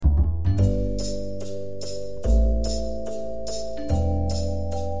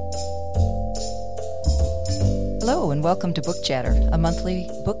Hello and welcome to Book Chatter, a monthly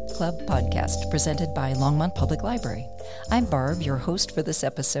book club podcast presented by Longmont Public Library. I'm Barb, your host for this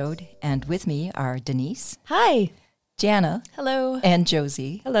episode, and with me are Denise. Hi. Jana. Hello. And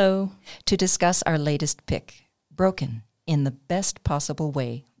Josie. Hello. To discuss our latest pick, Broken in the Best Possible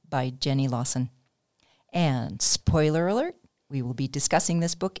Way by Jenny Lawson. And spoiler alert, we will be discussing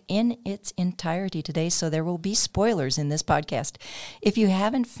this book in its entirety today, so there will be spoilers in this podcast. If you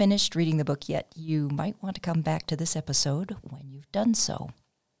haven't finished reading the book yet, you might want to come back to this episode when you've done so.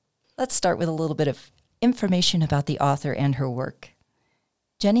 Let's start with a little bit of information about the author and her work.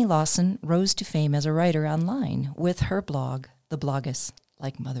 Jenny Lawson rose to fame as a writer online with her blog, The Bloggess,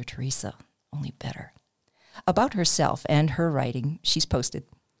 like Mother Teresa, only better. About herself and her writing, she's posted,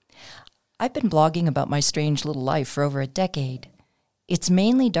 I've been blogging about my strange little life for over a decade. It's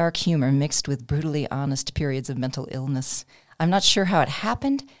mainly dark humor mixed with brutally honest periods of mental illness. I'm not sure how it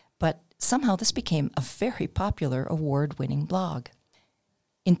happened, but somehow this became a very popular award-winning blog.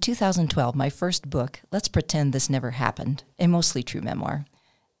 In 2012, my first book, Let's Pretend This Never Happened, a mostly true memoir,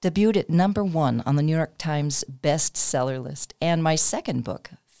 debuted at #1 on the New York Times bestseller list, and my second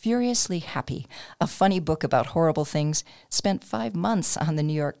book, Furiously Happy, a funny book about horrible things, spent 5 months on the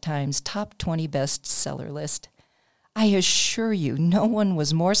New York Times top 20 bestseller list. I assure you, no one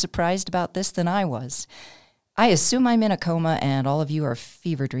was more surprised about this than I was. I assume I'm in a coma and all of you are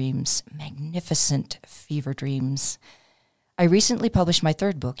fever dreams, magnificent fever dreams. I recently published my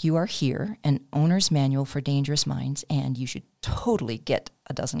third book, You Are Here, an owner's manual for dangerous minds, and you should totally get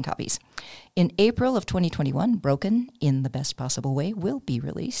a dozen copies. In April of 2021, Broken in the Best Possible Way will be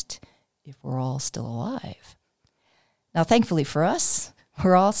released if we're all still alive. Now, thankfully for us,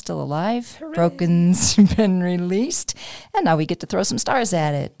 we're all still alive. Hooray. Broken's been released, and now we get to throw some stars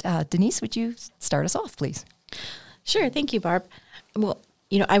at it. Denise, would you start us off, please? Sure. Thank you, Barb. Well,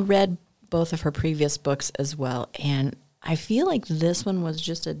 I read both of her previous books as well, and I feel like this one was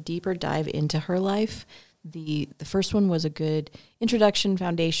just a deeper dive into her life. The first one was a good introduction,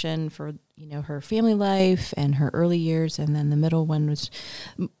 foundation for, her family life and her early years. And then the middle one was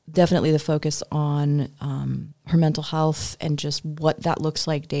definitely the focus on her mental health and just what that looks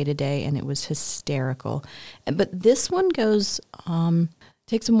like day to day. And it was hysterical. But this one goes,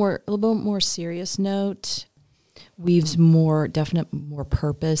 takes a little bit more serious note, weaves more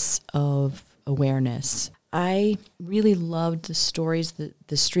purpose of awareness. I really loved the stories,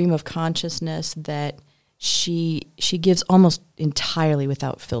 the stream of consciousness that she gives almost entirely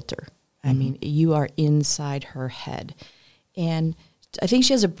without filter. I mean, you are inside her head. And I think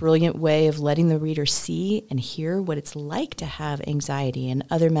she has a brilliant way of letting the reader see and hear what it's like to have anxiety and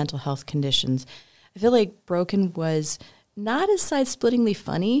other mental health conditions. I feel like Broken was not as side-splittingly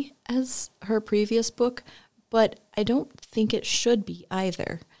funny as her previous book, but I don't think it should be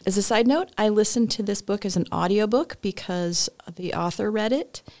either. As a side note, I listened to this book as an audiobook because the author read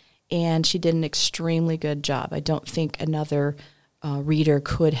it, and she did an extremely good job. I don't think another reader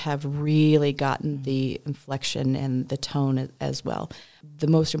could have really gotten the inflection and the tone as well. The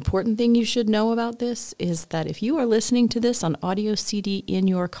most important thing you should know about this is that if you are listening to this on audio CD in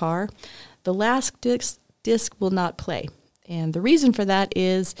your car, the last disc will not play. And the reason for that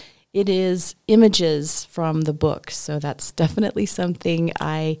is it is images from the book. So that's definitely something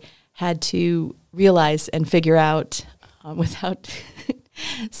I had to realize and figure out without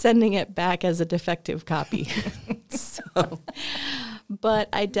sending it back as a defective copy. But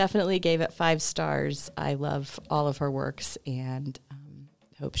I definitely gave it 5 stars. I love all of her works and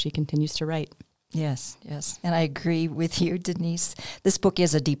hope she continues to write. Yes. And I agree with you, Denise. This book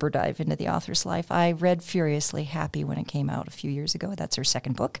is a deeper dive into the author's life. I read Furiously Happy when it came out a few years ago. That's her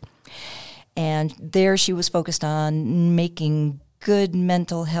second book. And there she was focused on making good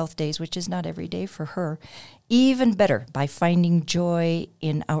mental health days, which is not every day for her, even better by finding joy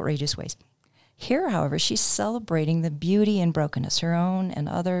in outrageous ways. Here, however, she's celebrating the beauty and brokenness, her own and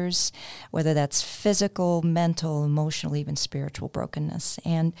others, whether that's physical, mental, emotional, even spiritual brokenness.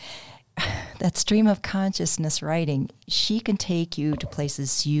 And that stream of consciousness writing, she can take you to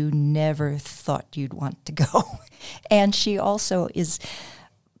places you never thought you'd want to go. And she also is,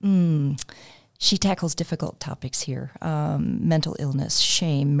 she tackles difficult topics here, mental illness,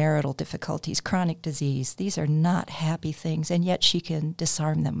 shame, marital difficulties, chronic disease. These are not happy things, and yet she can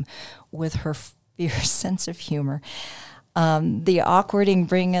disarm them with her fierce sense of humor. The awkwarding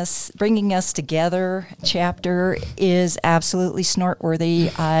bringing us together chapter is absolutely snort-worthy.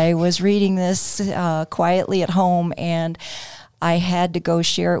 I was reading this quietly at home, and I had to go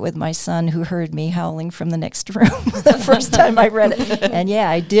share it with my son, who heard me howling from the next room the first time I read it. And yeah,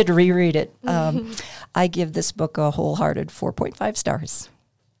 I did reread it. I give this book a wholehearted 4.5 stars.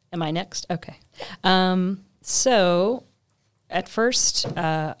 Am I next? Okay. So at first,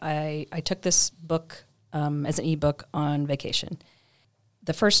 I took this book as an ebook on vacation.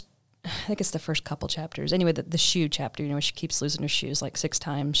 I think it's the first couple chapters. Anyway, the shoe chapter, where she keeps losing her shoes like 6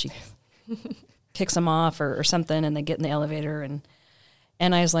 times. She kicks them off or something, and they get in the elevator.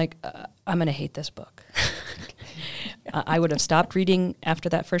 And I was like, I'm going to hate this book. I would have stopped reading after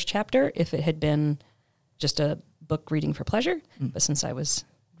that first chapter if it had been just a book reading for pleasure. But since I was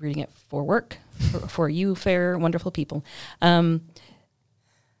reading it for work, for you fair, wonderful people, I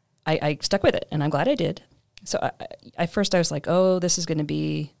stuck with it, and I'm glad I did. So at first I was like, oh, this is going to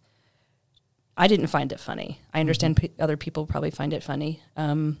be... I didn't find it funny. I understand other people probably find it funny.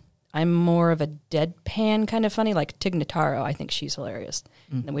 I'm more of a deadpan kind of funny, like Tig Notaro. I think she's hilarious,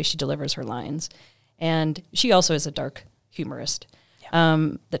 the way she delivers her lines. And she also is a dark humorist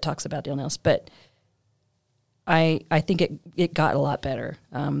that talks about illness. But I think it got a lot better.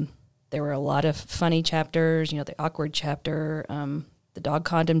 There were a lot of funny chapters, the awkward chapter, the dog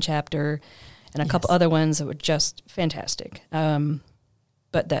condom chapter, and a couple other ones that were just fantastic.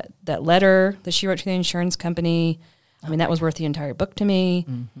 But that letter that she wrote to the insurance company, that was worth the entire book to me.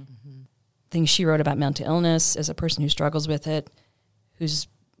 Things she wrote about mental illness as a person who struggles with it, who's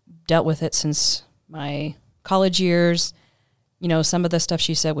dealt with it since my college years. Some of the stuff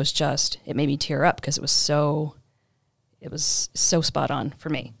she said was it made me tear up because it was so spot on for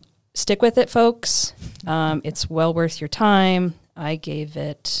me. Stick with it, folks. It's well worth your time. I gave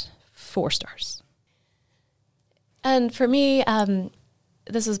it 4 stars. And for me,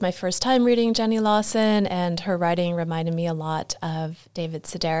 this was my first time reading Jenny Lawson, and her writing reminded me a lot of David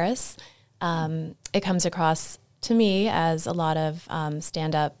Sedaris. It comes across to me as a lot of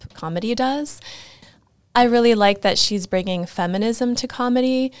stand-up comedy does. I really like that she's bringing feminism to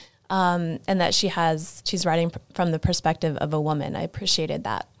comedy, and that she's writing from the perspective of a woman. I appreciated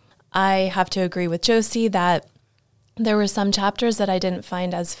that. I have to agree with Josie that there were some chapters that I didn't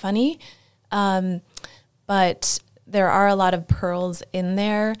find as funny, but there are a lot of pearls in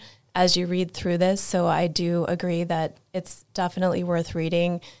there as you read through this. So I do agree that it's definitely worth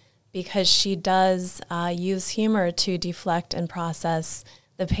reading because she does use humor to deflect and process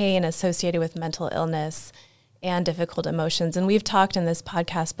the pain associated with mental illness and difficult emotions. And we've talked in this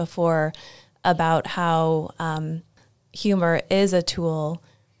podcast before about how humor is a tool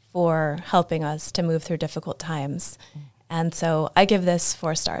for helping us to move through difficult times. And so I give this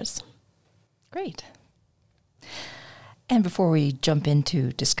 4 stars. Great. And before we jump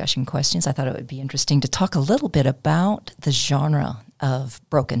into discussion questions, I thought it would be interesting to talk a little bit about the genre of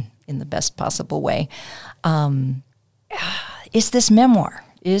Broken in the best possible way. Is this memoir?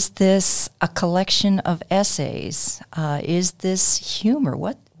 Is this a collection of essays? Is this humor?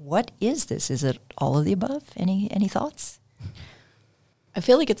 What is this? Is it all of the above? Any thoughts? I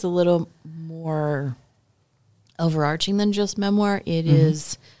feel like it's a little more overarching than just memoir. It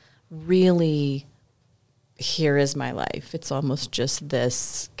is really... here is my life. It's almost just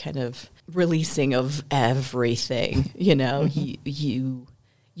this kind of releasing of everything,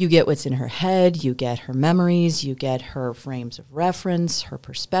 you get what's in her head, you get her memories, you get her frames of reference, her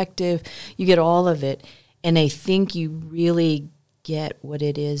perspective, you get all of it. And I think you really get what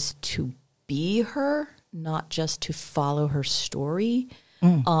it is to be her, not just to follow her story,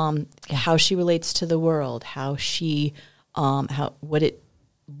 how she relates to the world, how she, what it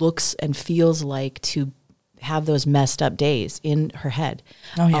looks and feels like to have those messed up days in her head.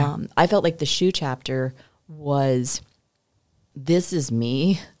 Oh, yeah. I felt like the shoe chapter was, this is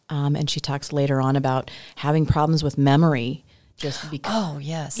me. And she talks later on about having problems with memory just because. Oh,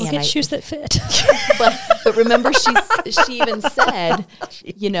 yes. Well, get shoes that fit. but remember, she even said,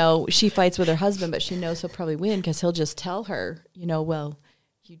 she fights with her husband, but she knows he'll probably win because he'll just tell her, well,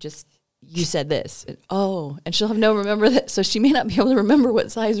 you said this. And she'll have no remember that. So she may not be able to remember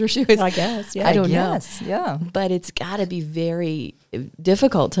what size her shoe is. I guess, yeah. I don't know. Yeah. But it's got to be very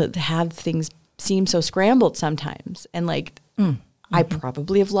difficult to have things seem so scrambled sometimes. And I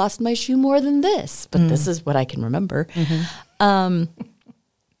probably have lost my shoe more than this, but this is what I can remember. And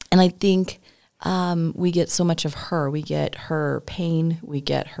I think we get so much of her. We get her pain. We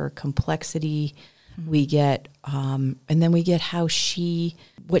get her complexity. We get, and then we get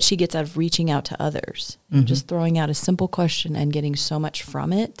what she gets out of reaching out to others, just throwing out a simple question and getting so much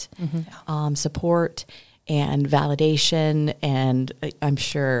from it, support and validation. And I'm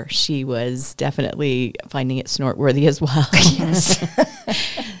sure she was definitely finding it snort-worthy as well. Yes.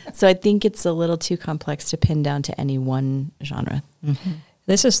 So I think it's a little too complex to pin down to any one genre.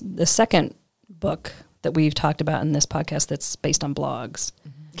 This is the second book that we've talked about in this podcast that's based on blogs.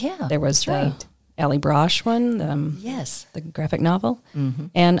 Yeah, there was the Allie Brosh one, yes, the graphic novel,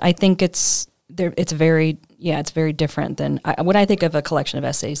 and I think it's it's very different than when I think of a collection of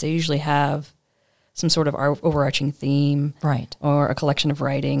essays. They usually have some sort of overarching theme, Right. or a collection of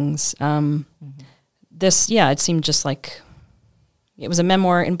writings. This, it seemed just like it was a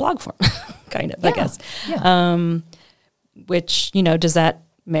memoir in blog form, kind of, I guess. Yeah. Which, does that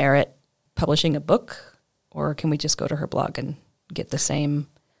merit publishing a book, or can we just go to her blog and get the same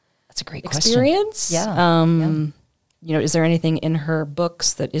That's a great question. experience? Yeah. Is there anything in her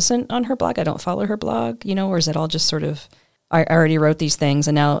books that isn't on her blog? I don't follow her blog, or is it all just sort of, I already wrote these things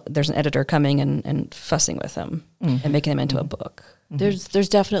and now there's an editor coming and fussing with them and making them into a book? There's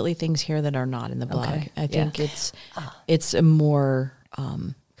definitely things here that are not in the blog. Okay. I think it's a more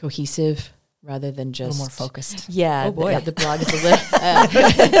cohesive rather than A just little more focused. Yeah, Oh, boy. the blog is a little.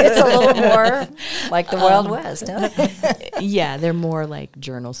 It's a little more like the Wild West, huh? Yeah, they're more like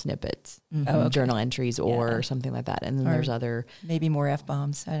journal snippets, journal entries, or Yeah. something like that. And then Or- there's other. Maybe more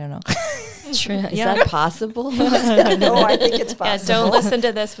F-bombs. I don't know. Is that possible? No, I think it's Yeah, possible. don't listen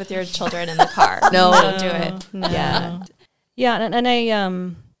to this with your children in the car. No. Don't do it. No. Yeah. Yeah, and I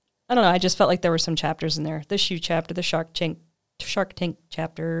don't know. I just felt like there were some chapters in there. The shoe chapter, the Shark Tank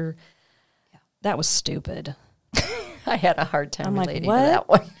chapter. That was stupid. I had a hard time I'm like, relating what? to that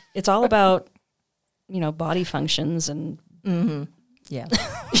one. It's all about, body functions and Yeah.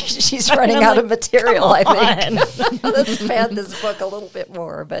 She's running out of material, I think. Let's pad this book a little bit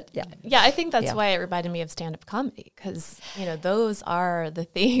more, but yeah. Yeah, I think that's Yeah. why it reminded me of stand-up comedy, because those are the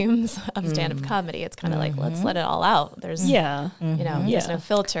themes of stand-up comedy. It's kind of like, let's let it all out. There's there's Yeah. no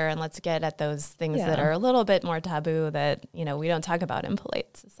filter, and let's get at those things that Yeah. are a little bit more taboo that we don't talk about in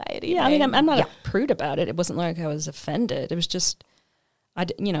polite society. Yeah, I mean, right? I'm not a prude about it. It wasn't like I was offended. It was just, I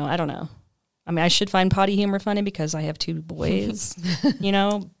don't know. I mean, I should find potty humor funny because I have two boys,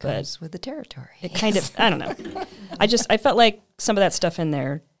 but Goes with the territory. it kind of, I don't know. I felt like some of that stuff in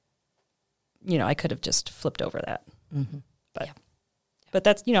there, I could have just flipped over that. But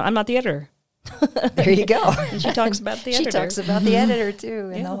that's, I'm not the editor. There you go. And she talks about the She editor. talks about the editor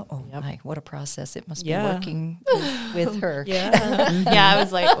too. And Yeah. my, what a process it must Yeah. be working with her. Yeah. Yeah, I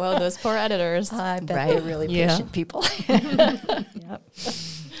was like, well, those poor editors. I bet Right. they're really Yeah. patient people. Yep.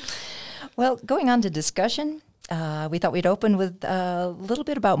 Well, going on to discussion, we thought we'd open with a little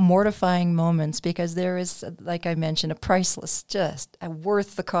bit about mortifying moments, because there is, like I mentioned, a priceless, just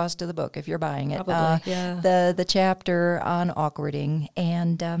worth the cost of the book if you're buying it. Probably, yeah. The chapter on awkwarding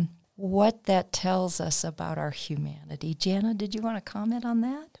and what that tells us about our humanity. Jana, did you want to comment on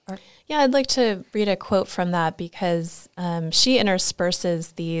that? Or? Yeah, I'd like to read a quote from that, because she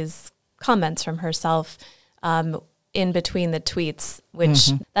intersperses these comments from herself in between the tweets, which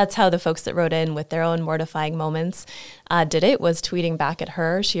that's how the folks that wrote in with their own mortifying moments did it, was tweeting back at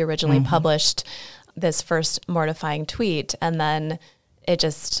her. She originally published this first mortifying tweet, and then it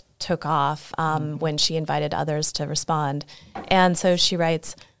just took off when she invited others to respond. And so she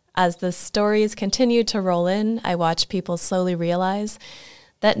writes, "As the stories continue to roll in, I watch people slowly realize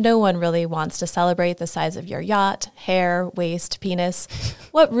that no one really wants to celebrate the size of your yacht, hair, waist, penis.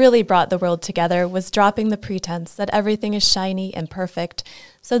 What really brought the world together was dropping the pretense that everything is shiny and perfect,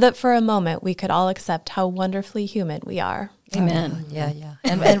 so that for a moment we could all accept how wonderfully human we are." Amen. Yeah.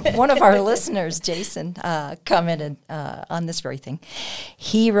 And one of our listeners, Jason, commented on this very thing.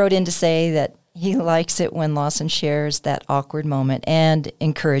 He wrote in to say that he likes it when Lawson shares that awkward moment and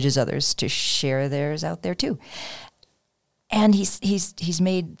encourages others to share theirs out there too. And he's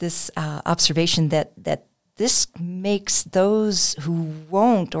made this observation that this makes those who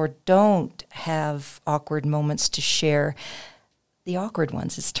won't or don't have awkward moments to share the awkward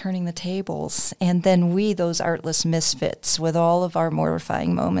ones. It's turning the tables. And then we, those artless misfits, with all of our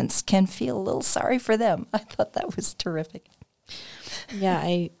mortifying moments, can feel a little sorry for them. I thought that was terrific. Yeah,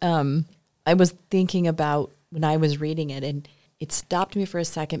 I was thinking about when I was reading it, and it stopped me for a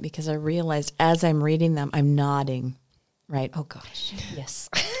second because I realized as I'm reading them, I'm nodding, right? Oh, gosh. Yes.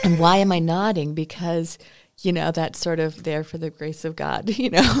 And why am I nodding? Because, that's sort of there for the grace of God,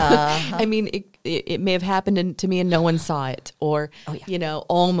 I mean, it may have happened to me and no one saw it, or,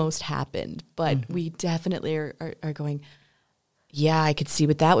 almost happened. But we definitely are going, yeah, I could see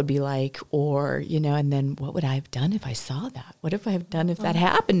what that would be like. Or, and then what would I have done if I saw that? What if I have done if that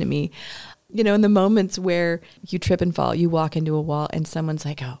happened to me? In the moments where you trip and fall, you walk into a wall and someone's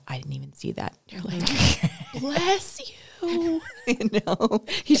like, oh, I didn't even see that. You're like, bless you. You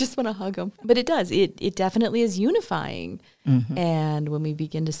just want to hug them. But it does. It definitely is unifying. And when we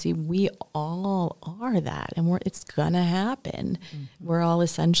begin to see we all are that, and it's going to happen. We're all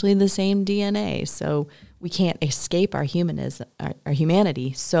essentially the same DNA. So we can't escape our humanism, our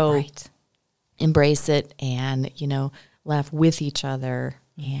humanity. So embrace it and, laugh with each other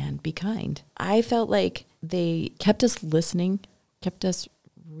and be kind. I felt like they kept us listening, kept us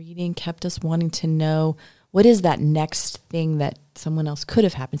reading, kept us wanting to know what is that next thing that someone else could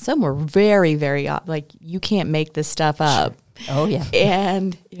have happened. Some were very, very like, you can't make this stuff up. Oh, yeah.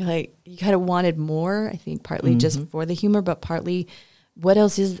 And you're like, you kind of wanted more, I think, partly just for the humor, but partly what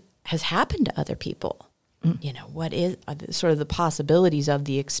else has happened to other people. You know, what is sort of the possibilities of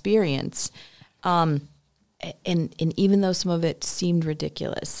the experience. And even though some of it seemed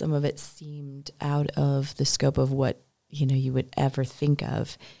ridiculous, some of it seemed out of the scope of what, you know, you would ever think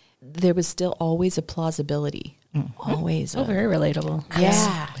of, there was still always a plausibility. Always. Very relatable.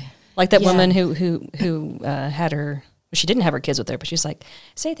 Yeah. Like that woman who had her, she didn't have her kids with her, but she's like,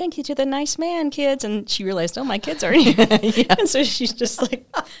 say thank you to the nice man, kids. And she realized, oh, my kids aren't here. And so she's just like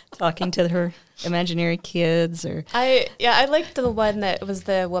talking to her imaginary kids. Or I liked the one that was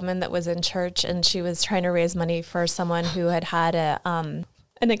the woman that was in church, and she was trying to raise money for someone who had an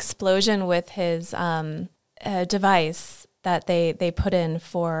explosion with his device that they put in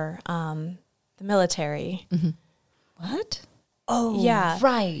for the military. What? Oh, yeah,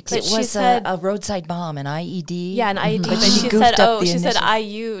 right. But it she was said, a roadside bomb, an IED. Yeah, an IED. But But she goofed said, up the she said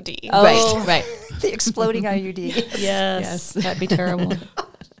initial- IUD. Oh, Right. the exploding IUD. Yes. That'd be terrible.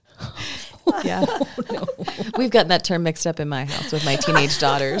 Yeah. We've gotten that term mixed up in my house with my teenage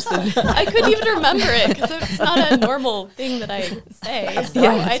daughters. And I couldn't even remember it because it's not a normal thing that I say. So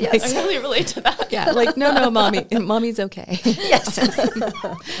I really relate to that. yeah, like, no, mommy. Mommy's okay. Yes.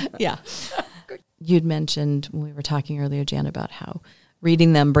 Yeah. You'd mentioned when we were talking earlier, Jan, about how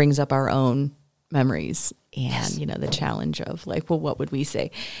reading them brings up our own memories and, you know, the challenge of like, well, what would we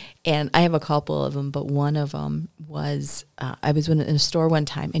say? And I have a couple of them, but one of them was, I was in a store one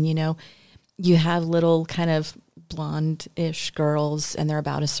time, and, you know, you have little kind of blonde-ish girls, and they're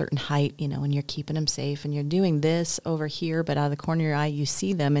about a certain height, you know, and you're keeping them safe, and you're doing this over here, but out of the corner of your eye, you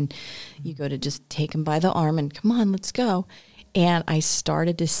see them, and you go to just take them by the arm and, come on, let's go. And I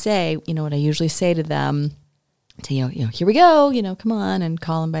started to say, you know, what I usually say to them, to, you know, here we go, you know, come on, and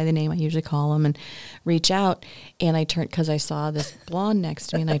call them by the name I usually call them and reach out. And I turned, because I saw this blonde next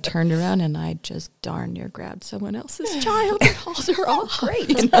to me, and I turned around and I just darn near grabbed someone else's child and hauled her off. Great.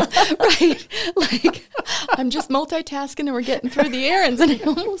 You know? Right. Like, I'm just multitasking and we're getting through the errands, and I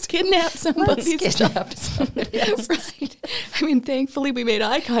almost kidnapped somebody's child. Right. I mean, thankfully we made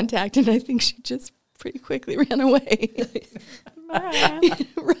eye contact, and I think she just pretty quickly ran away.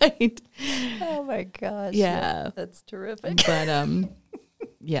 Right. Oh my gosh. Yeah. That's terrific. But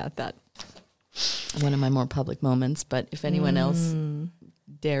yeah, that one of my more public moments. But if anyone else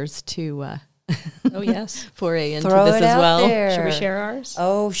dares to Oh, yes. foray into Throw this it as out well. there. Should we share ours?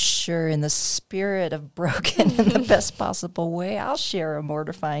 Oh, sure. In the spirit of Broken in the best possible way, I'll share a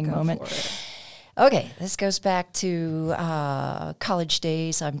mortifying moment. Okay, this goes back to college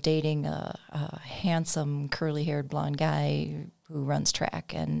days. I'm dating a handsome, curly-haired blonde guy who runs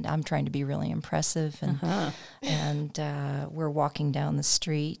track, and I'm trying to be really impressive. And we're walking down the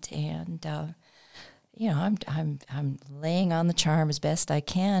street, and you know, I'm laying on the charm as best I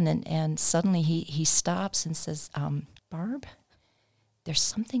can, and suddenly he stops and says, "Barb, there's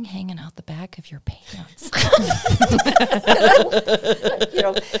something hanging out the back of your pants." You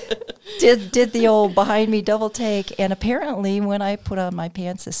know, did the old behind me double take, and apparently when I put on my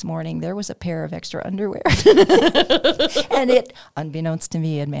pants this morning, there was a pair of extra underwear, and it, unbeknownst to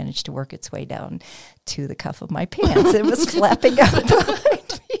me, had managed to work its way down to the cuff of my pants. It was flapping out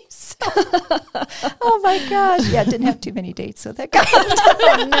behind me. So, oh my gosh! Yeah, didn't have too many dates with that guy.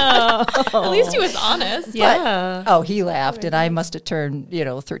 At least he was honest. Yeah. Oh, he laughed, and I must have turned,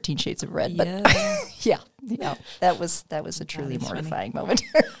 13 shades of red. But yeah, that was a truly mortifying moment.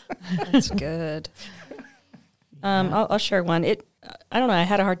 That's good. I'll share one. I don't know. I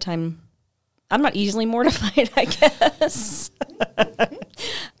had a hard time. I'm not easily mortified, I guess.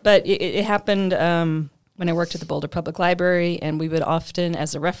 But it happened when I worked at the Boulder Public Library, and we would often,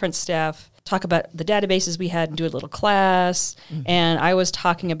 as a reference staff, talk about the databases we had and do a little class. And I was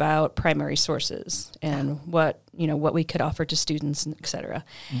talking about primary sources and what we could offer to students, et cetera.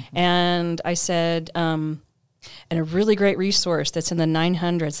 And I said, and a really great resource that's in the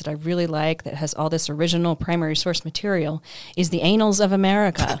 900s that I really like, that has all this original primary source material, is the Annals of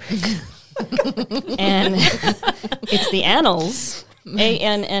America. And it's the Annals,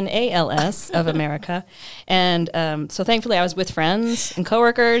 ANNALS of America. And so thankfully I was with friends and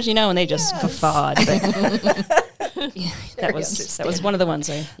coworkers, and they just guffawed. But that was one of the ones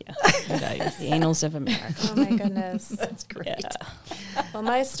I value, the Annals of America. Oh my goodness. That's great. Yeah. Well,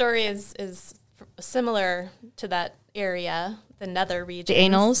 my story is similar to that area. the nether region. The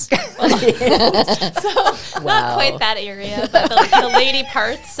anals. So not quite that area, but the lady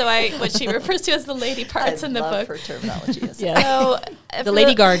parts. So what she refers to as the lady parts in the book. her terminology. So The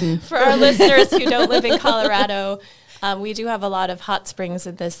lady garden. For our listeners who don't live in Colorado, we do have a lot of hot springs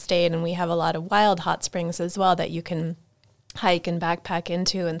in this state, and we have a lot of wild hot springs as well that you can hike and backpack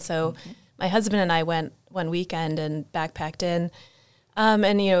into. And so my husband and I went one weekend and backpacked in.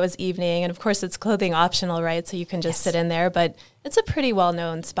 And, it was evening. And, of course, it's clothing optional, right? So you can just sit in there. But it's a pretty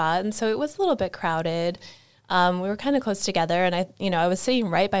well-known spot. And so it was a little bit crowded. We were kind of close together. And, I was sitting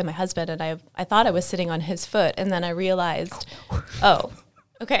right by my husband. And I thought I was sitting on his foot. And then I realized,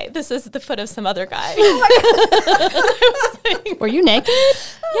 okay, this is the foot of some other guy. Were you naked?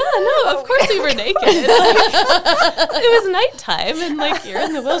 Yeah, no, of course we were naked. It was nighttime, and you're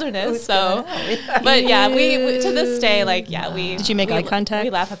in the wilderness. So, but yeah, we to this day, we. Did you make eye contact? We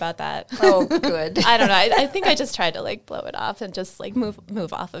laugh about that. Oh, good. I don't know. I think I just tried to blow it off and just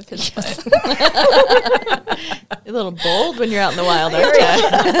move off of his foot. A little bold when you're out in the wild, aren't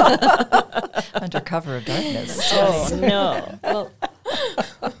you? Under cover of darkness. Oh no.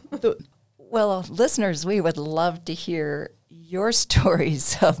 Well, listeners, we would love to hear your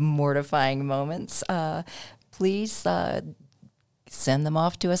stories of mortifying moments. Please send them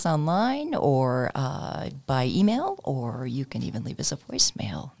off to us online or by email, or you can even leave us a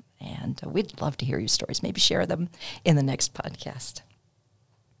voicemail. And we'd love to hear your stories. Maybe share them in the next podcast.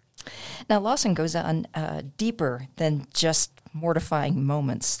 Now, Lawson goes on deeper than just mortifying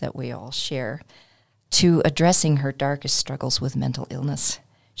moments that we all share to addressing her darkest struggles with mental illness.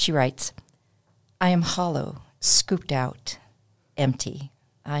 She writes, I am hollow, scooped out, empty.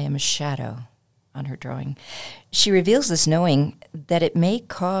 I am a shadow on her drawing. She reveals this knowing that it may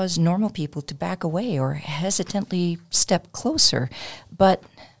cause normal people to back away or hesitantly step closer, but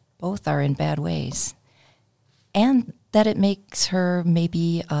both are in bad ways. And that it makes her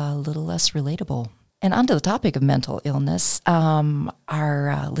maybe a little less relatable. And onto the topic of mental illness,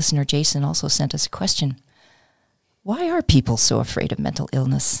 our listener Jason also sent us a question. Why are people so afraid of mental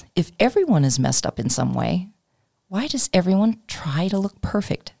illness? If everyone is messed up in some way, why does everyone try to look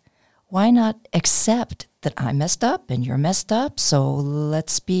perfect? Why not accept that I'm messed up and you're messed up, so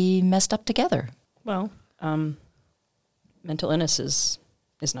let's be messed up together? Well, mental illness is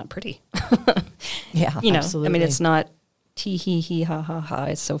not pretty. Yeah, absolutely. I mean, it's not tee hee hee ha ha ha.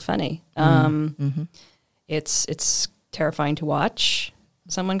 It's so funny. It's terrifying to watch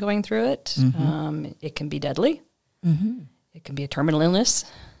someone going through it. It can be deadly. It can be a terminal illness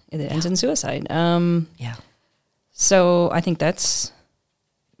that ends in suicide. Yeah. So I think that's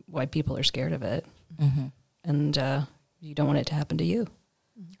why people are scared of it. And you don't want it to happen to you.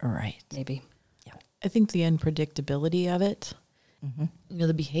 Right. Maybe. Yeah. I think the unpredictability of it,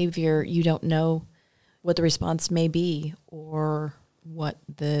 the behavior, you don't know what the response may be or what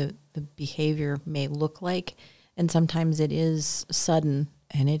the behavior may look like. And sometimes it is sudden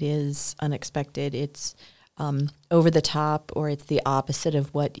and it is unexpected. It's over the top, or it's the opposite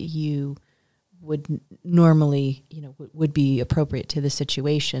of what you would normally, would be appropriate to the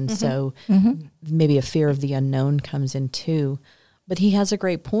situation. So maybe a fear of the unknown comes in too. But he has a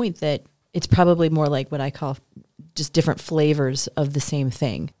great point that it's probably more like what I call just different flavors of the same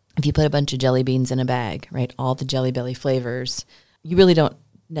thing. If you put a bunch of jelly beans in a bag, right, all the Jelly Belly flavors, you really don't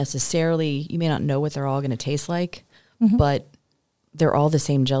necessarily, you may not know what they're all going to taste like, but they're all the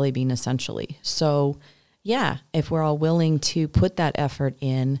same jelly bean essentially. So yeah, if we're all willing to put that effort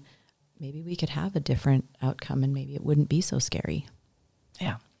in, maybe we could have a different outcome and maybe it wouldn't be so scary.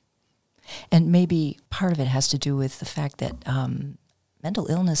 Yeah. And maybe part of it has to do with the fact that mental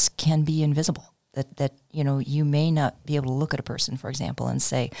illness can be invisible. That you may not be able to look at a person, for example, and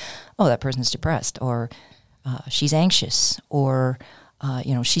say, oh, that person's depressed, or she's anxious, or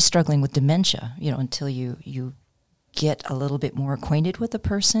she's struggling with dementia, until you get a little bit more acquainted with the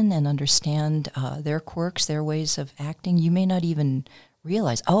person and understand their quirks, their ways of acting. You may not even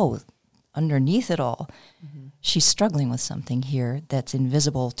realize, underneath it all, she's struggling with something here that's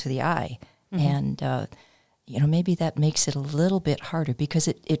invisible to the eye. And, maybe that makes it a little bit harder because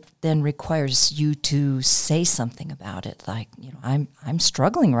it then requires you to say something about it. Like, I'm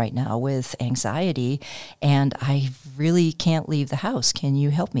struggling right now with anxiety and I really can't leave the house. Can you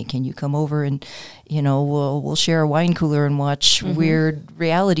help me? Can you come over and, we'll share a wine cooler and watch weird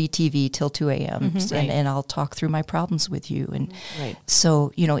reality TV till 2 a.m. And I'll talk through my problems with you. And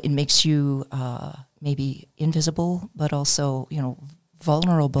so, it makes you maybe invisible, but also,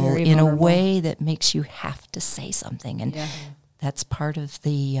 vulnerable in a way that makes you have to say something, and that's part of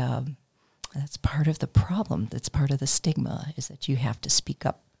the problem. That's part of the stigma, is that you have to speak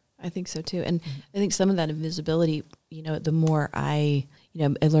up. I think so too. And I think some of that invisibility, the more I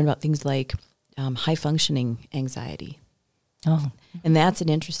learn about things like high functioning anxiety. Oh. And that's an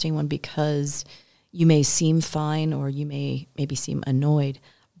interesting one because you may seem fine or you may maybe seem annoyed,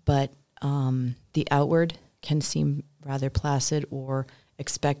 but the outward can seem rather placid or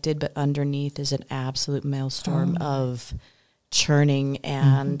expected, but underneath is an absolute maelstrom of churning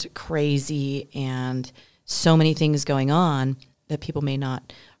and crazy and so many things going on that people may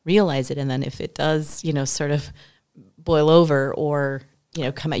not realize it. And then if it does, sort of boil over or,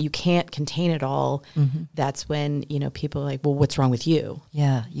 come out, you can't contain it all. That's when, people are like, well, what's wrong with you?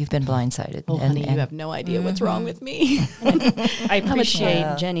 Yeah, you've been blindsided. Oh, honey, you have no idea what's wrong with me. I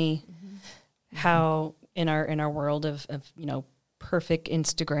appreciate, Jenny, how in our world of perfect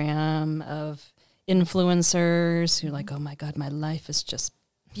Instagram, of influencers who are like, oh my God, my life is just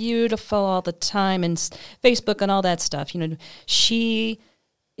beautiful all the time, and Facebook and all that stuff. She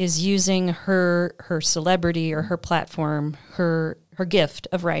is using her celebrity or her platform, her gift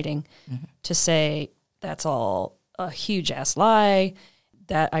of writing to say that's all a huge ass lie.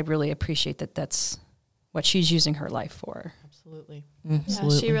 That I really appreciate that's what she's using her life for. Absolutely. Yeah,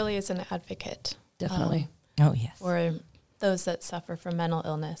 she really is an advocate. Definitely. Oh, yes. For those that suffer from mental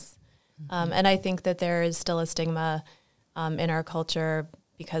illness. And I think that there is still a stigma in our culture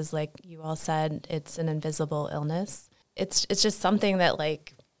because, like you all said, it's an invisible illness. It's just something that,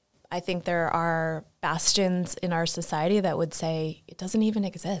 like, I think there are bastions in our society that would say it doesn't even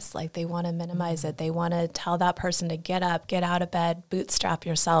exist. Like, they want to minimize it. They want to tell that person to get up, get out of bed, bootstrap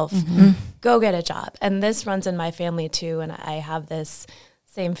yourself, go get a job. And this runs in my family too. And I have this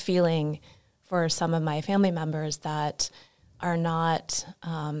same feeling for some of my family members that are not,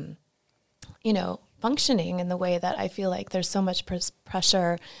 functioning in the way that I feel like there's so much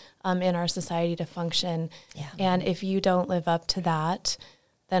pressure in our society to function. Yeah. And if you don't live up to that,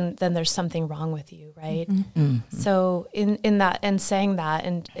 then there's something wrong with you, right? So in that, and saying that,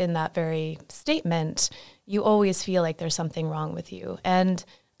 and in that very statement, you always feel like there's something wrong with you. And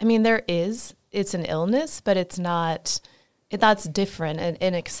I mean, it's an illness, but it's not, that's different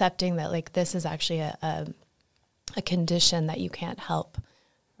in accepting that, like, this is actually a condition that you can't help,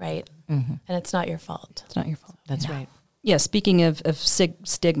 right? And it's not your fault. It's not your fault. That's right. Yeah, speaking of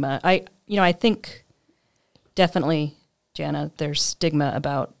stigma, I think definitely, Jana, there's stigma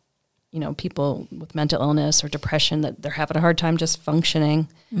about, people with mental illness or depression, that they're having a hard time just functioning,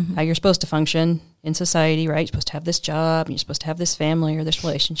 how you're supposed to function in society, right? You're supposed to have this job, and you're supposed to have this family or this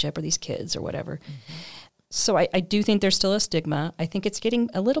relationship or these kids or whatever. So I do think there's still a stigma. I think it's getting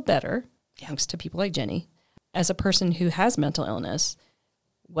a little better, thanks to people like Jenny. As a person who has mental illness,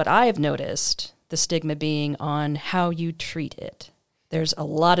 what I have noticed, the stigma being on how you treat it. There's a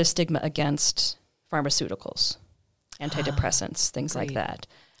lot of stigma against pharmaceuticals, antidepressants, things like that.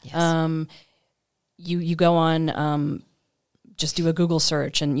 Yes. You go on, just do a Google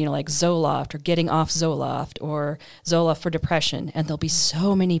search and, like Zoloft or getting off Zoloft or Zoloft for depression. And there'll be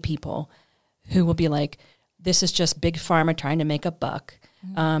so many people who will be like, this is just big pharma trying to make a buck.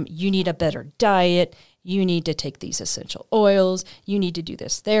 You need a better diet. You need to take these essential oils. You need to do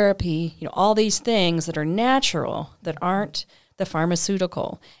this therapy. All these things that are natural, that aren't the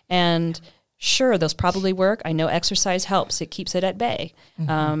pharmaceutical. And sure, those probably work. I know exercise helps. It keeps it at bay.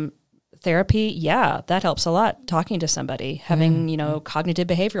 Therapy, yeah, that helps a lot. Talking to somebody, having, cognitive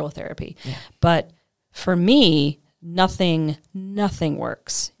behavioral therapy. Yeah. But for me, nothing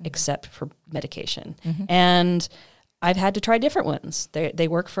works except for medication. And I've had to try different ones. They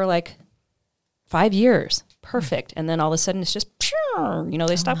work for like 5 years. Perfect. And then all of a sudden it's just,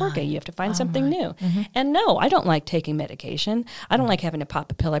 they stop working. You have to find something new. And no, I don't like taking medication. I don't like having to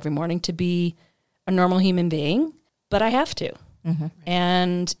pop a pill every morning to be a normal human being, but I have to.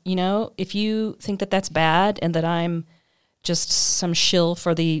 And, if you think that that's bad and that I'm just some shill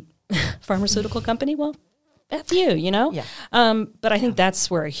for the pharmaceutical company, well, F you, Yeah. But I think that's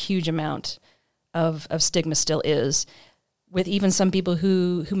where a huge amount of stigma still is, with even some people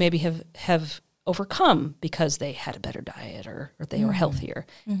who maybe have overcome because they had a better diet or they were healthier.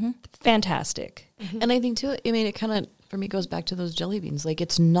 Fantastic. And I think too, it kind of, for me, goes back to those jelly beans. Like,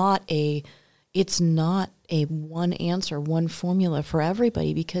 it's not a one answer, one formula for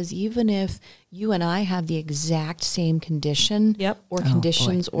everybody, because even if you and I have the exact same condition or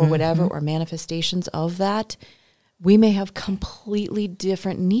conditions or whatever, or manifestations of that, we may have completely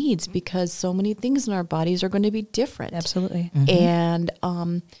different needs because so many things in our bodies are going to be different. Absolutely. And,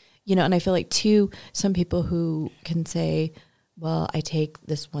 and I feel like too, some people who can say, well, I take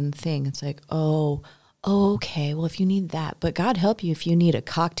this one thing. It's like, oh, oh, okay, well, if you need that, but God help you if you need a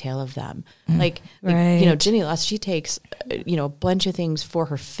cocktail of them. Like, Right. Jenny Lawson, she takes, a bunch of things for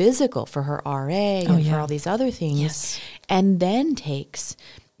her physical, for her RA, and for all these other things, Yes. and then takes,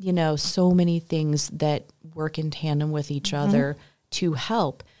 so many things that work in tandem with each other to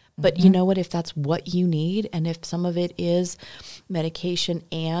help. But you know what? If that's what you need, and if some of it is medication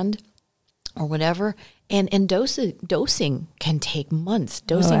or whatever, and dosing can take months.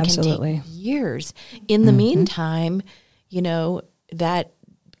 Dosing can absolutely. take years. In the meantime, that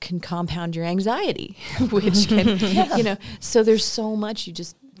can compound your anxiety, which can, so there's so much you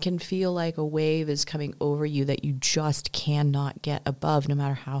just can feel like a wave is coming over you that you just cannot get above no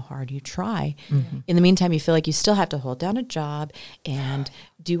matter how hard you try. In the meantime, you feel like you still have to hold down a job and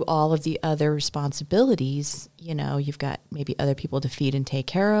do all of the other responsibilities. You've got maybe other people to feed and take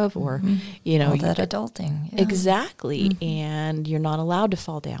care of, or, All that adulting. Yeah. Exactly. And you're not allowed to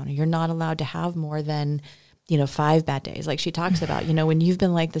fall down. You're not allowed to have more than, 5 bad days. Like she talks about, when you've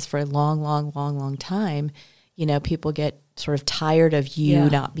been like this for a long, long, long, long time, people get sort of tired of you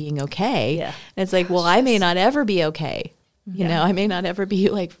not being okay. Yeah. And it's like, well, I may not ever be okay. I may not ever be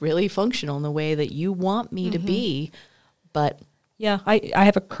like really functional in the way that you want me to be, but Yeah, I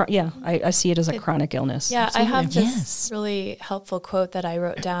have I see it as a chronic illness. Yeah, I have this Yes. really helpful quote that I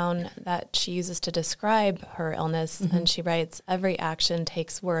wrote down that she uses to describe her illness. And she writes, "Every action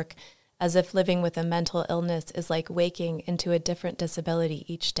takes work, as if living with a mental illness is like waking into a different disability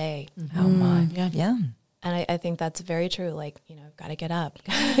each day." Oh my. yeah. And I think that's very true. Like, got to get up,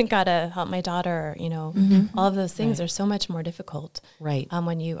 got to help my daughter, all of those things are so much more difficult Right.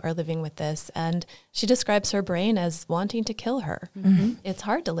 when you are living with this. And she describes her brain as wanting to kill her. It's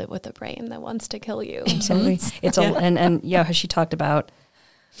hard to live with a brain that wants to kill you. Absolutely. It's how she talked about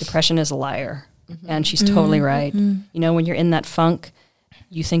depression is a liar. And she's totally right. When you're in that funk,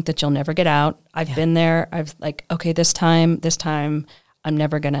 you think that you'll never get out. I've been there. I've like, okay, this time I'm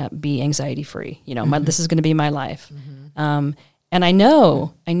never going to be anxiety free. This is going to be my life. And I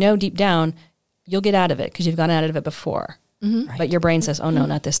know deep down you'll get out of it because you've gone out of it before. Right. But your brain says, oh no,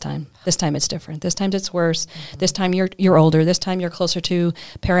 not this time. This time it's different. This time it's worse. This time you're older. This time you're closer to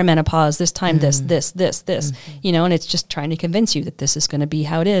perimenopause. This time this, and it's just trying to convince you that this is going to be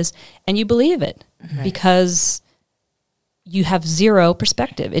how it is. And you believe it because you have zero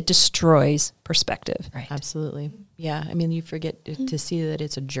perspective. It destroys perspective. Right. Absolutely. Yeah. I mean, you forget to see that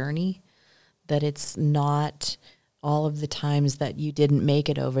it's a journey, that it's not all of the times that you didn't make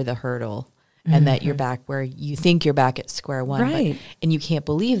it over the hurdle and that you're back where you think you're back at square one. Right. And you can't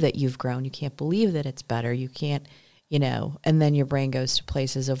believe that you've grown. You can't believe that it's better. You can't, and then your brain goes to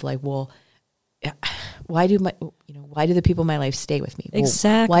places of like, well, why do the people in my life stay with me? Well,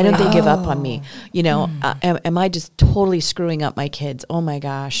 Exactly. why don't they give up on me? Am I just totally screwing up my kids? Oh my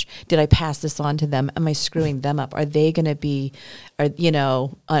gosh, did I pass this on to them? Am I screwing them up? Are they going to be,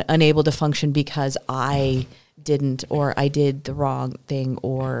 unable to function because I didn't, or I did the wrong thing,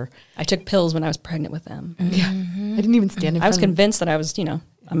 or I took pills when I was pregnant with them. I didn't even stand in front I was of them. convinced that I was, I'm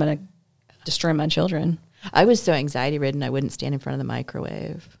going to destroy my children. I was so anxiety ridden, I wouldn't stand in front of the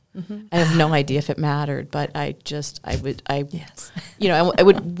microwave. I have no idea if it mattered, but Yes. I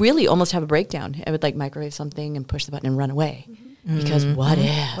would really almost have a breakdown. I would like microwave something and push the button and run away because what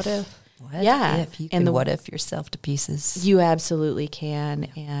if? What if? What Yeah. if you And can what if yourself to pieces? You absolutely can.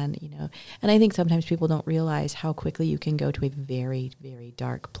 And, and I think sometimes people don't realize how quickly you can go to a very, very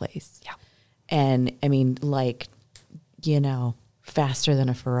dark place. Yeah. And I mean, like, faster than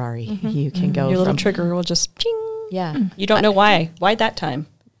a Ferrari. You can go Your little from, trigger will just ching. yeah. You don't know why. Why that time?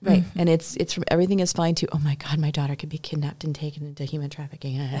 Right. And it's from everything is fine to, oh my God, my daughter could be kidnapped and taken into human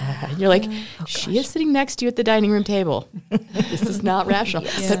trafficking. And you're like, she is sitting next to you at the dining room table. This is not rational.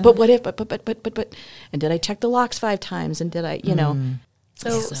 But what if, but, and did I check the locks 5 times? And did I,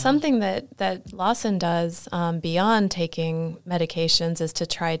 So something that Lawson does beyond taking medications is to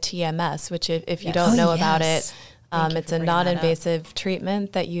try TMS, which if you don't know about it, it's a non-invasive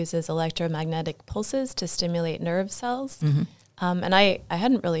treatment that uses electromagnetic pulses to stimulate nerve cells. And I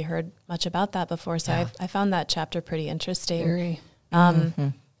hadn't really heard much about that before, so I found that chapter pretty interesting. Very.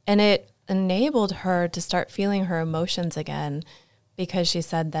 And it enabled her to start feeling her emotions again, because she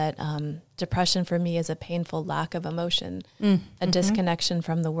said that depression for me is a painful lack of emotion, a disconnection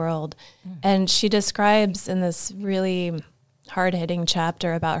from the world. And she describes in this really hard-hitting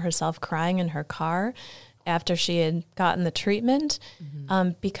chapter about herself crying in her car after she had gotten the treatment,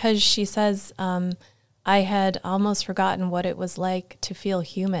 because she says, I had almost forgotten what it was like to feel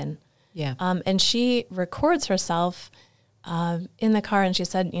human. Yeah. And she records herself in the car, and she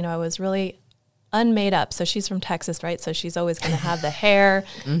said, I was really unmade up. So she's from Texas, right? So she's always going to have the hair.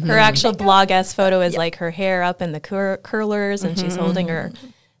 Her actual blog-esque photo is like her hair up in the curlers, and she's holding her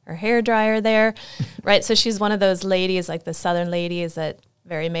hair dryer there, right? So she's one of those ladies, like the Southern ladies, that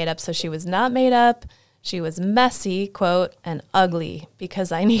very made up. So she was not made up. She was messy, quote, and ugly,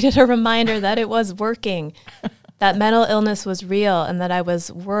 because I needed a reminder that it was working, that mental illness was real, and that I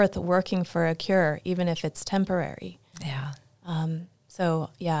was worth working for a cure, even if it's temporary. Yeah. So,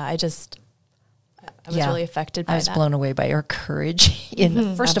 yeah, I was really affected by that. I was blown away by her courage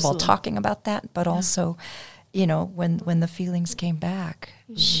in, first of all, talking about that, but also, you know, when the feelings came back,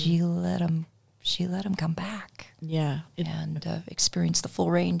 she let them come back. Yeah. And experience the full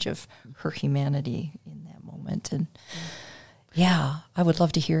range of her humanity in that moment. And I would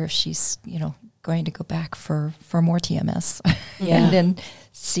love to hear if she's, you know, going to go back for more TMS and then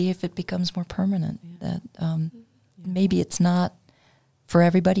see if it becomes more permanent. That maybe it's not for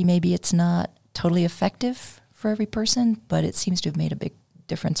everybody, maybe it's not totally effective for every person, but it seems to have made a big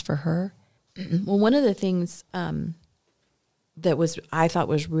difference for her. Well, one of the things that I thought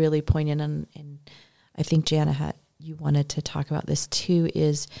was really poignant, and I think Jana you wanted to talk about this too,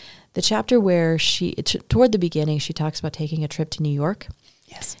 is the chapter where toward the beginning, she talks about taking a trip to New York.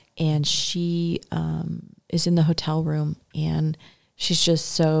 Yes. And she is in the hotel room, and she's just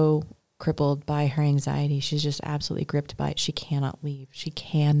so crippled by her anxiety. She's just absolutely gripped by it. She cannot leave. She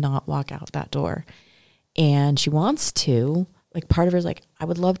cannot walk out that door. And she wants to. Like, part of her is like, I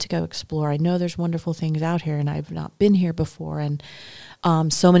would love to go explore. I know there's wonderful things out here, and I've not been here before, and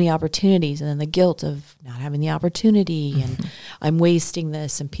so many opportunities, and then the guilt of not having the opportunity, and I'm wasting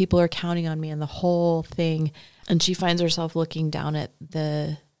this, and people are counting on me, and the whole thing. And she finds herself looking down at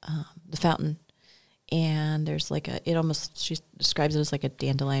the fountain, and there's like she describes it as like a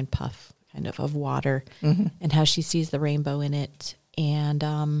dandelion puff kind of water, and how she sees the rainbow in it. And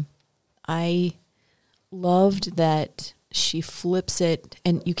I loved that she flips it,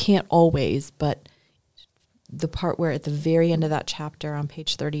 and you can't always, but the part where at the very end of that chapter on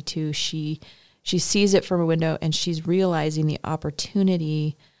page 32, she sees it from a window, and she's realizing the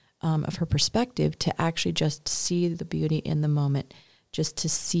opportunity of her perspective to actually just see the beauty in the moment, just to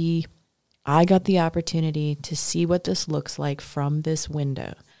see, I got the opportunity to see what this looks like from this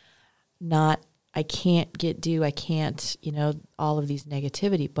window. Not, I can't I can't, all of these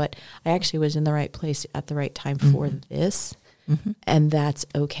negativity, but I actually was in the right place at the right time for this, and that's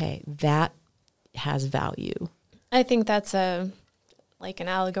okay. That has value. I think that's an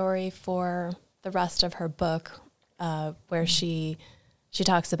allegory for the rest of her book, where she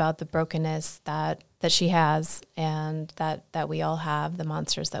talks about the brokenness that she has, and that we all have, the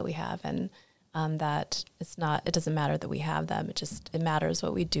monsters that we have, and that it doesn't matter that we have them. It matters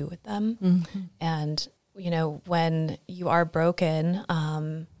what we do with them. And, when you are broken,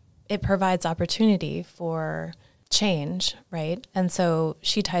 it provides opportunity for change, right? And so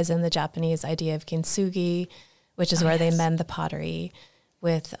she ties in the Japanese idea of kintsugi, which is where they mend the pottery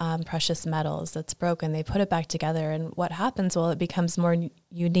with precious metals that's broken. They put it back together, and what happens? Well, it becomes more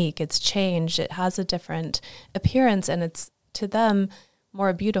unique. It's changed. It has a different appearance, and it's, to them,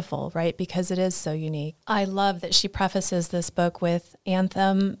 more beautiful, right? Because it is so unique. I love that she prefaces this book with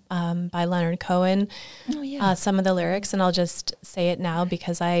Anthem by Leonard Cohen, some of the lyrics, and I'll just say it now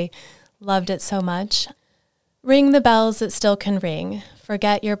because I loved it so much. Ring the bells that still can ring.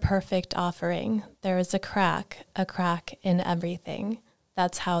 Forget your perfect offering. There is a crack in everything.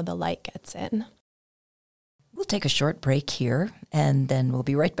 That's how the light gets in. We'll take a short break here, and then we'll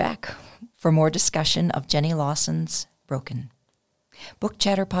be right back for more discussion of Jenny Lawson's Broken. Book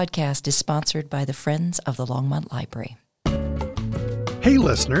Chatter Podcast is sponsored by the Friends of the Longmont Library. Hey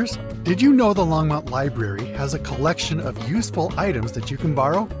listeners, did you know the Longmont Library has a collection of useful items that you can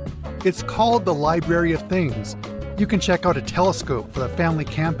borrow? It's called the Library of Things. You can check out a telescope for the family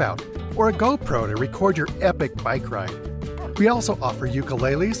campout, or a GoPro to record your epic bike ride. We also offer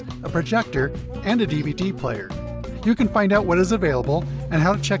ukuleles, a projector, and a DVD player. You can find out what is available and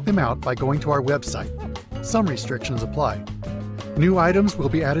how to check them out by going to our website. Some restrictions apply. New items will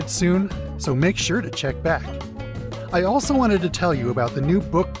be added soon, so make sure to check back. I also wanted to tell you about the new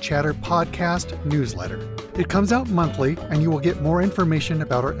Book Chatter Podcast newsletter. It comes out monthly, and you will get more information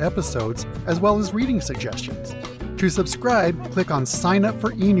about our episodes, as well as reading suggestions. To subscribe, click on Sign Up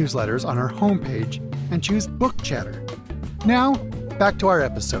for e-newsletters on our homepage and choose Book Chatter. Now, back to our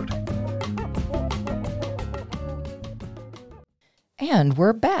episode. And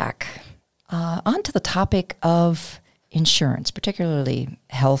we're back. On to the topic of insurance, particularly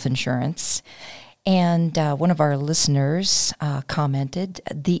health insurance. And one of our listeners commented,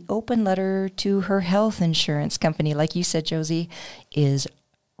 the open letter to her health insurance company, like you said, Josie, is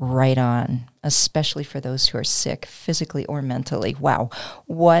right on, especially for those who are sick, physically or mentally. Wow,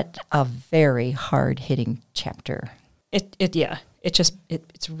 what a very hard-hitting chapter.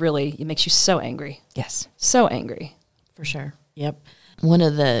 It's really, it makes you so angry. Yes. So angry. For sure. Yep. One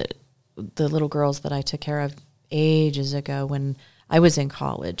of the little girls that I took care of ages ago when I was in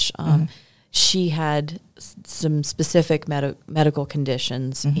college, she had some specific medical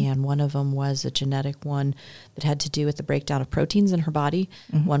conditions, and one of them was a genetic one that had to do with the breakdown of proteins in her body.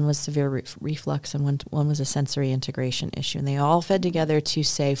 One was severe reflux, and one was a sensory integration issue. And they all fed together to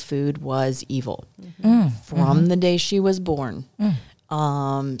say food was evil from the day she was born.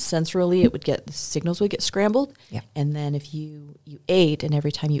 Sensorily, the signals would get scrambled. Yeah. And then if you ate, and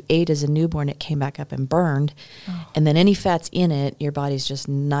every time you ate as a newborn, it came back up and burned. And then any fats in it, your body's just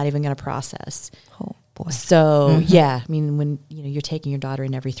not even going to process. Oh, boy. So, yeah, I mean, when you're taking your daughter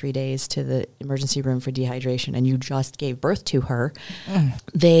in every 3 days to the emergency room for dehydration and you just gave birth to her,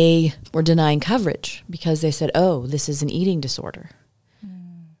 they were denying coverage because they said, oh, this is an eating disorder.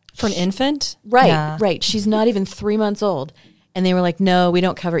 For an infant? Right, Yeah. right. She's not even 3 months old. And they were like, no, we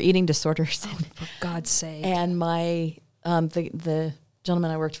don't cover eating disorders. For God's sake. And my, the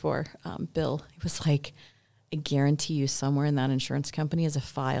gentleman I worked for, Bill, he was like, I guarantee you somewhere in that insurance company is a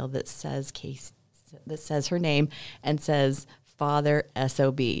file that says her name and says Father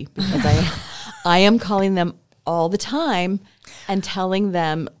SOB, because I am calling them all the time and telling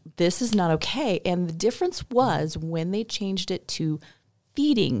them this is not okay. And the difference was when they changed it to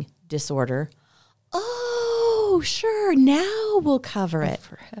feeding disorder. Oh, sure. Now we'll cover it.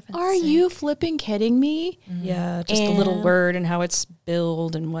 For heaven's Are you flipping kidding me? Yeah, just the little word and how it's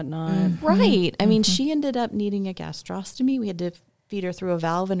billed and whatnot. Right. I mean, she ended up needing a gastrostomy. We had to feed her through a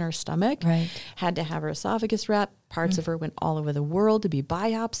valve in her stomach. Right. Had to have her esophagus wrapped. Parts of her went all over the world to be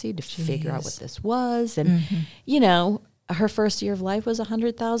biopsied to figure out what this was. And, her first year of life was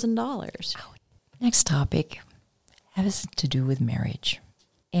 $100,000. Next topic has to do with marriage.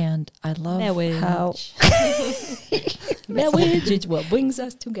 And I love Marriage. how... Marriage is what brings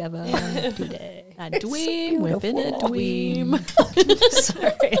us together today. A dweem within a dweem.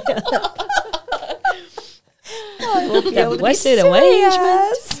 Sorry. I will be able to be blessed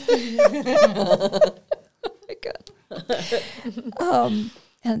serious. Oh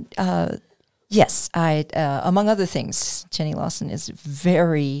my God. Yes, I among other things, Jenny Lawson is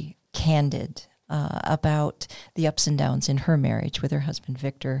very candid about the ups and downs in her marriage with her husband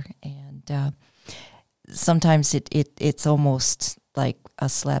Victor, and sometimes it's almost like a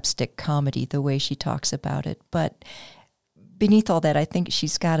slapstick comedy the way she talks about it. But beneath all that, I think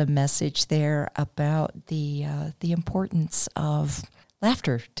she's got a message there about the importance of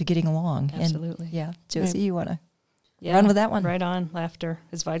laughter to getting along. Absolutely. And, yeah, Josie, you want to Yeah, run with that one? Right on. Laughter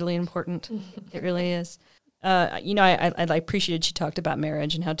is vitally important. It really is. I appreciated she talked about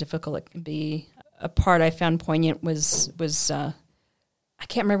marriage and how difficult it can be. A part I found poignant was I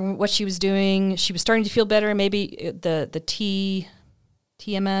can't remember what she was doing. She was starting to feel better. Maybe the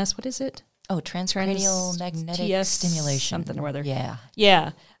TMS. What is it? Oh, transcranial magnetic TS stimulation. something or other. Yeah.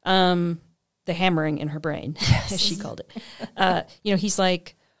 Yeah. The hammering in her brain, as she called it. He's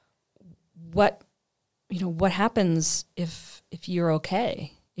like, what happens if you're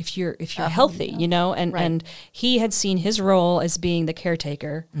okay? If you're healthy, and he had seen his role as being the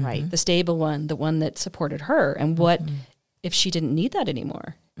caretaker, Right. the stable one, the one that supported her, and what if she didn't need that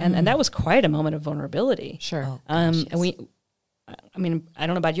anymore? And that was quite a moment of vulnerability. Sure. Oh, gosh, yes. And I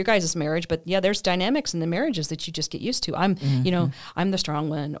don't know about your guys' marriage, but yeah, there's dynamics in the marriages that you just get used to. I'm the strong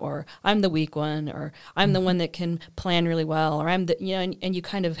one, or I'm the weak one, or I'm the one that can plan really well, or I'm the, and you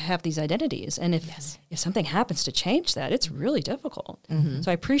kind of have these identities. And if something happens to change that, it's really difficult. So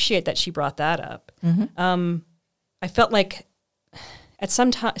I appreciate that she brought that up. I felt like at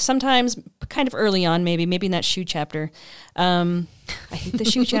sometimes kind of early on, maybe in that shoe chapter, I hate the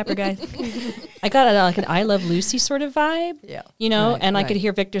shoe chapter, guys. I got like an I Love Lucy sort of vibe, and I could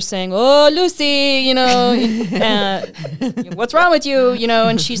hear Victor saying, "Oh, Lucy, what's wrong with you?"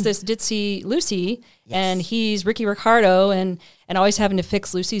 And she's this ditzy Lucy, and he's Ricky Ricardo, and always having to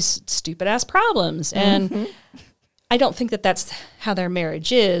fix Lucy's stupid ass problems. And I don't think that that's how their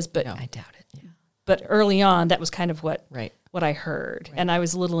marriage is, but I doubt it. Yeah. But early on, that was kind of what Right. what I heard, and I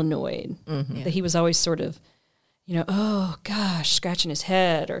was a little annoyed that he was always sort of, oh gosh, scratching his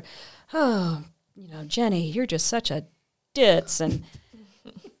head, or oh, Jenny, you're just such a ditz, and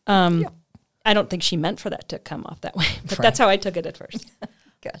I don't think she meant for that to come off that way, but that's how I took it at first.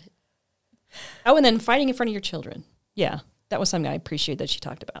 Got it. Oh, and then fighting in front of your children. Yeah, that was something I appreciate that she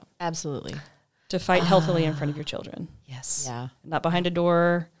talked about. Absolutely. To fight healthily in front of your children, Yes. Yeah. not behind a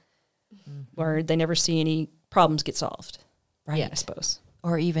door where they never see any problems get solved. Right. I suppose.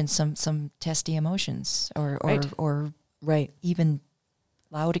 or even some testy emotions, or Right. even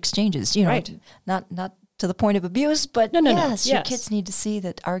loud exchanges. You know, Right. not to the point of abuse, but No. yes, your Yes. kids need to see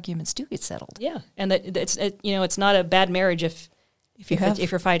that arguments do get settled. Yeah, and that it's not a bad marriage if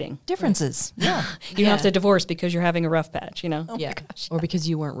you're fighting. Differences. Yeah. You don't have to divorce because you're having a rough patch. You know. Oh Yeah. my gosh. Or because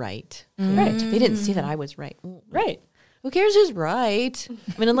you weren't right. Right. They didn't see that I was right. Right. Who cares who's right?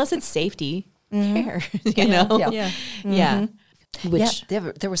 I mean, unless it's safety, who cares? You know? Yeah. Yeah. Yeah. Which,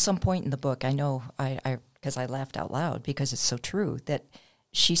 there was some point in the book, I know, because I laughed out loud because it's so true, that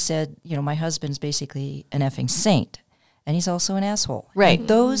she said, you know, my husband's basically an effing saint, and he's also an asshole. Right. And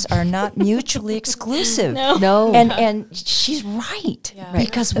those are not mutually exclusive. no. And she's right, Yeah.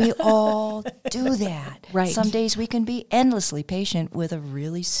 because we all do that. Right. Some days we can be endlessly patient with a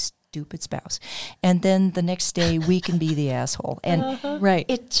really stupid spouse, and then the next day we can be the asshole. And Right.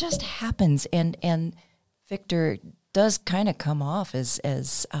 it just happens. And Victor does kind of come off as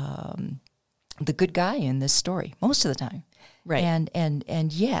the good guy in this story most of the time. Right.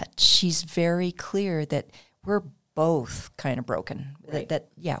 And yet she's very clear that we're both kind of broken. Right. That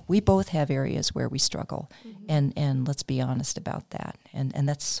we both have areas where we struggle, and let's be honest about that. And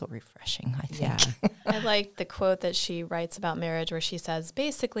that's so refreshing, I think. Yeah. I like the quote that she writes about marriage where she says,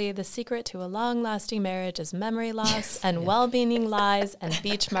 basically, the secret to a long-lasting marriage is memory loss and well-meaning lies and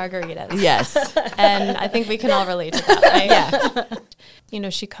beach margaritas. Yes. And I think we can all relate to that, right? Yeah. You know,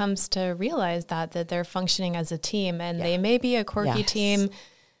 she comes to realize that they're functioning as a team, and they may be a quirky Yes. team.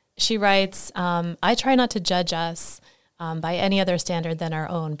 She writes, I try not to judge us by any other standard than our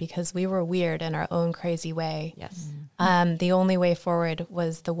own, because we were weird in our own crazy way. Yes. The only way forward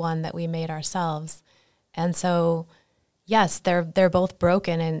was the one that we made ourselves. And so, yes, they're both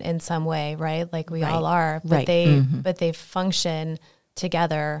broken in some way, right? Like we all are, but Right. but they function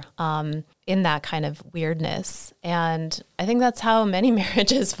together in that kind of weirdness. And I think that's how many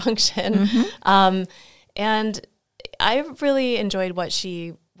marriages function. And I really enjoyed what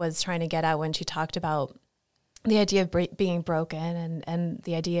she was trying to get at when she talked about the idea of being broken and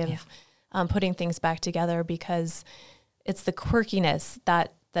the idea of putting things back together, because it's the quirkiness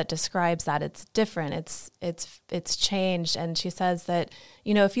that describes that. It's different. It's changed. And she says that,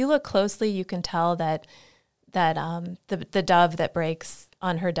 you know, if you look closely, you can tell that the dove that breaks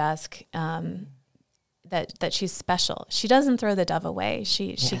on her desk, that she's special. She doesn't throw the dove away.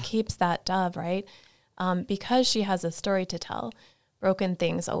 She keeps that dove, right? Because she has a story to tell. Broken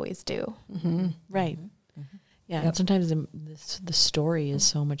things always do. Right. Yeah. And sometimes the story is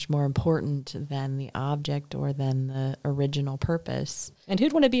so much more important than the object or than the original purpose. And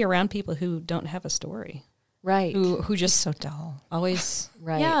who'd want to be around people who don't have a story? Right. Who just So dull. always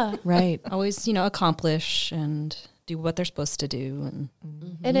Right. Yeah. Right. always, accomplish and do what they're supposed to do. And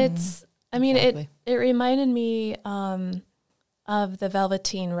And it's, I mean, Exactly. it reminded me of The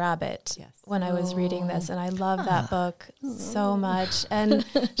Velveteen Rabbit Yes. when I was reading this. And I love that book so much. And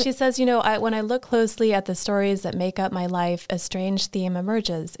she says, you know, when I look closely at the stories that make up my life, a strange theme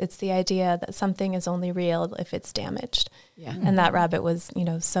emerges. It's the idea that something is only real if it's damaged. Yeah. And that rabbit was, you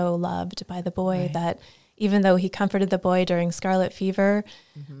know, so loved by the boy that even though he comforted the boy during scarlet fever,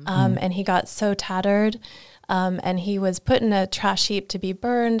 and he got so tattered, and he was put in a trash heap to be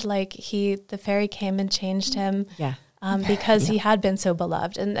burned, like the fairy came and changed him. Yeah. Because he had been so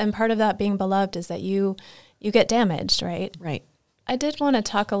beloved. And part of that being beloved is that you get damaged, right? Right. I did want to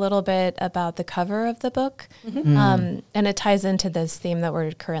talk a little bit about the cover of the book. And it ties into this theme that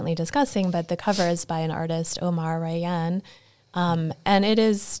we're currently discussing, but the cover is by an artist, Omar Rayyan. And it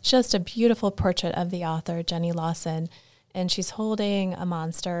is just a beautiful portrait of the author, Jenny Lawson. And she's holding a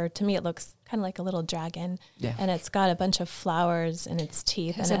monster. To me, it looks kind of like a little dragon. Yeah. And it's got a bunch of flowers in its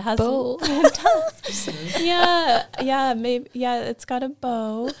teeth. has and a it has bow. It does. Yeah, maybe. Yeah, it's got a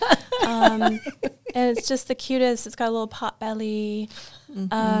bow. And it's just the cutest. It's got a little pot belly.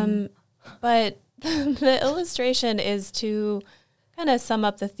 But the illustration is to kind of sum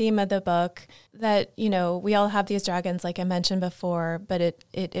up the theme of the book, that, you know, we all have these dragons, like I mentioned before, but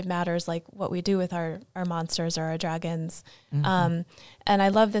it matters like what we do with our monsters or our dragons. And I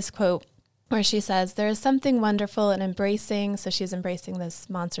love this quote where she says, there is something wonderful and embracing. So she's embracing this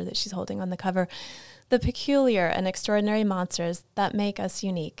monster that she's holding on the cover. The peculiar and extraordinary monsters that make us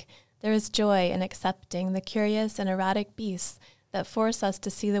unique. There is joy in accepting the curious and erratic beasts that force us to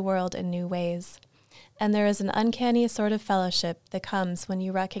see the world in new ways. And there is an uncanny sort of fellowship that comes when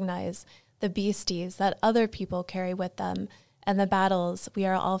you recognize the beasties that other people carry with them and the battles we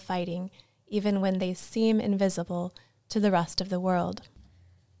are all fighting, even when they seem invisible to the rest of the world.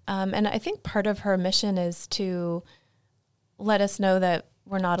 And I think part of her mission is to let us know that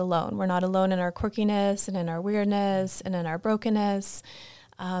we're not alone. We're not alone in our quirkiness and in our weirdness and in our brokenness.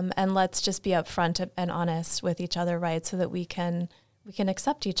 And let's just be upfront and honest with each other, right? So that we can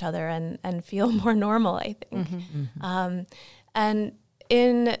accept each other and feel more normal, I think. And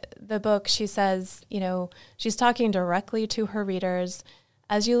in the book, she says, she's talking directly to her readers.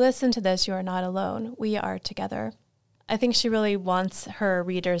 As you listen to this, you are not alone. We are together. I think she really wants her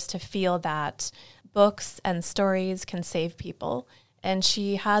readers to feel that books and stories can save people. And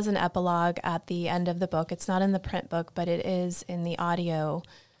she has an epilogue at the end of the book. It's not in the print book, but it is in the audio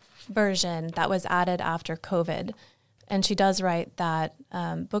version that was added after COVID. And she does write that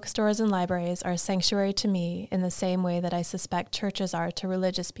bookstores and libraries are a sanctuary to me in the same way that I suspect churches are to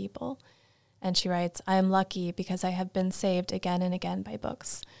religious people. And she writes, I am lucky because I have been saved again and again by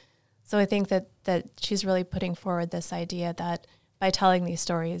books. So I think that she's really putting forward this idea that by telling these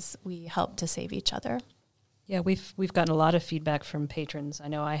stories, we help to save each other. Yeah, we've gotten a lot of feedback from patrons. I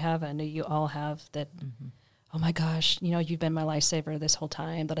know I have. I know you all have. That, oh my gosh, you've been my lifesaver this whole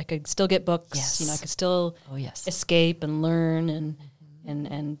time. That I could still get books. Yes. I could still escape and learn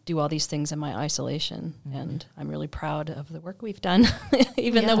and do all these things in my isolation. And I'm really proud of the work we've done,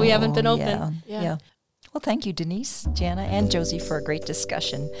 even though we haven't been open. Yeah. Well, thank you, Denise, Jana, and Josie for a great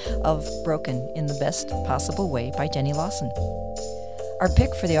discussion of Broken in the Best Possible Way by Jenny Lawson. Our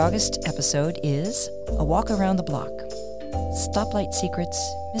pick for the August episode is A Walk Around the Block. Stoplight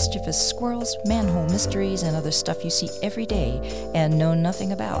secrets, mischievous squirrels, manhole mysteries, and other stuff you see every day and know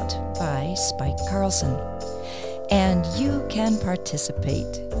nothing about by Spike Carlson. And you can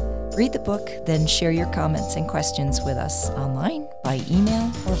participate. Read the book, then share your comments and questions with us online, by email,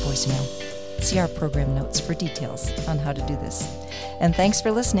 or voicemail. See our program notes for details on how to do this. And thanks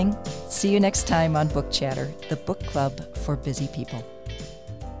for listening. See you next time on Book Chatter, the book club for busy people.